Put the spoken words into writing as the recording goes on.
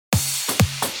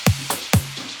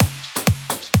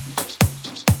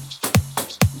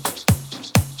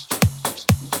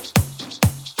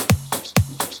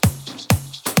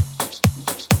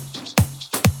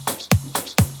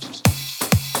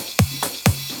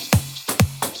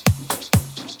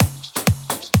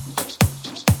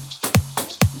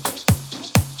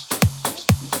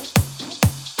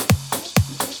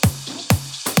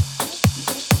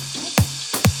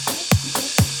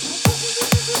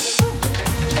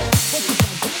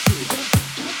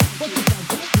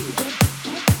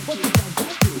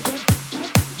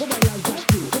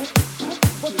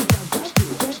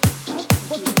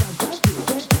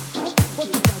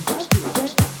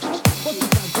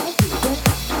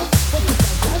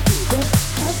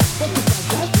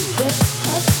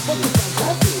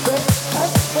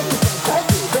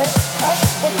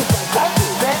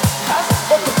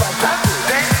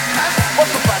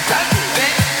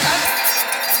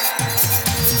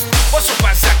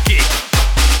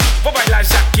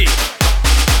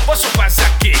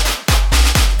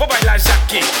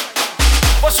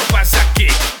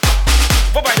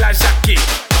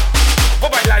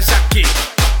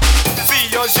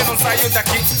saio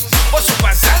daqui. Posso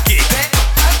passar aqui?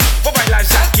 Vou bailar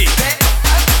já aqui.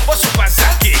 Posso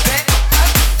passar aqui?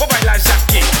 Vou bailar já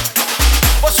aqui.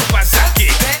 Posso passar aqui?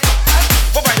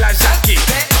 Vou bailar já aqui.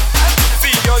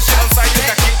 Se hoje não saio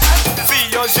daqui,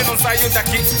 se hoje não saio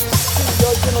daqui, Se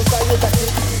hoje não saio daqui,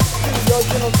 se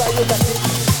hoje não saio daqui,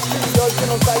 se hoje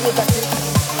não saio daqui,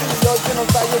 se hoje não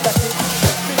saio daqui,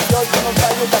 se hoje não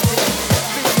saio daqui,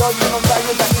 se hoje não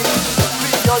saio daqui,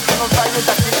 se hoje não saio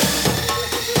daqui.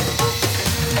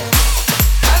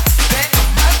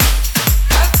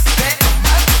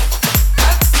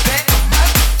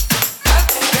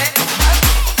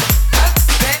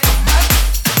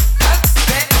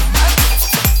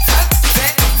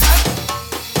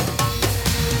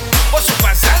 posso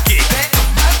passar aqui,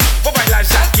 vou bailar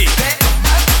já aqui.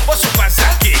 Posso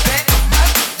passar aqui,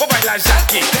 vou bailar já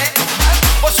aqui.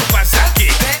 Posso passar aqui,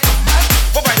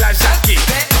 vou bailar já aqui.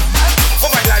 Vou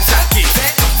bailar já aqui.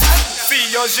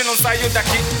 Se hoje não saio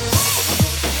daqui,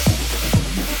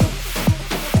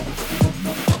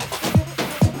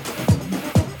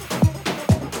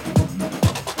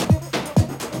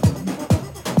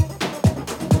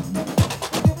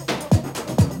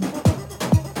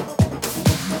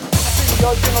 se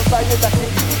hoje não saio daqui,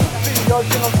 se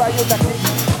hoje não saio daqui,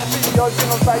 se hoje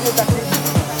não saio daqui,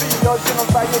 se hoje não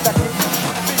saio daqui,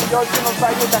 se hoje não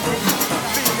saio daqui,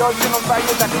 se hoje não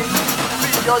saio daqui,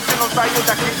 se hoje não saio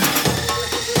daqui.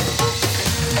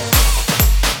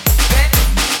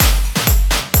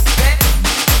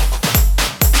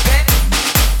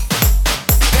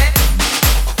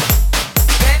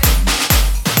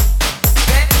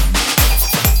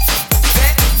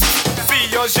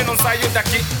 se hoje não saio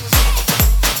daqui.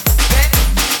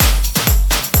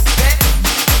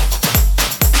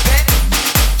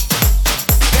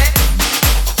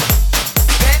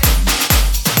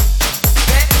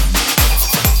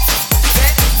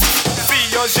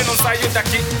 Hoje não saio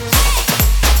daqui.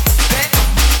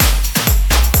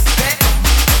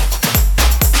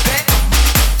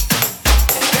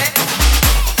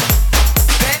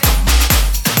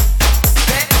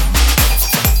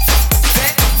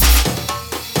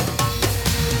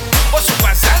 Posso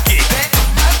passar aqui,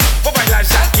 vou bailar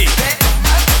já aqui.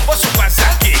 Posso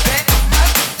passar aqui,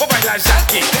 vou bailar já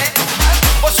aqui.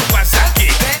 Posso passar aqui,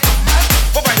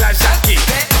 vou bailar já aqui.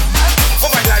 Vou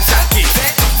bailar já aqui.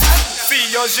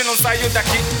 Se hoje não saio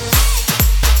daqui.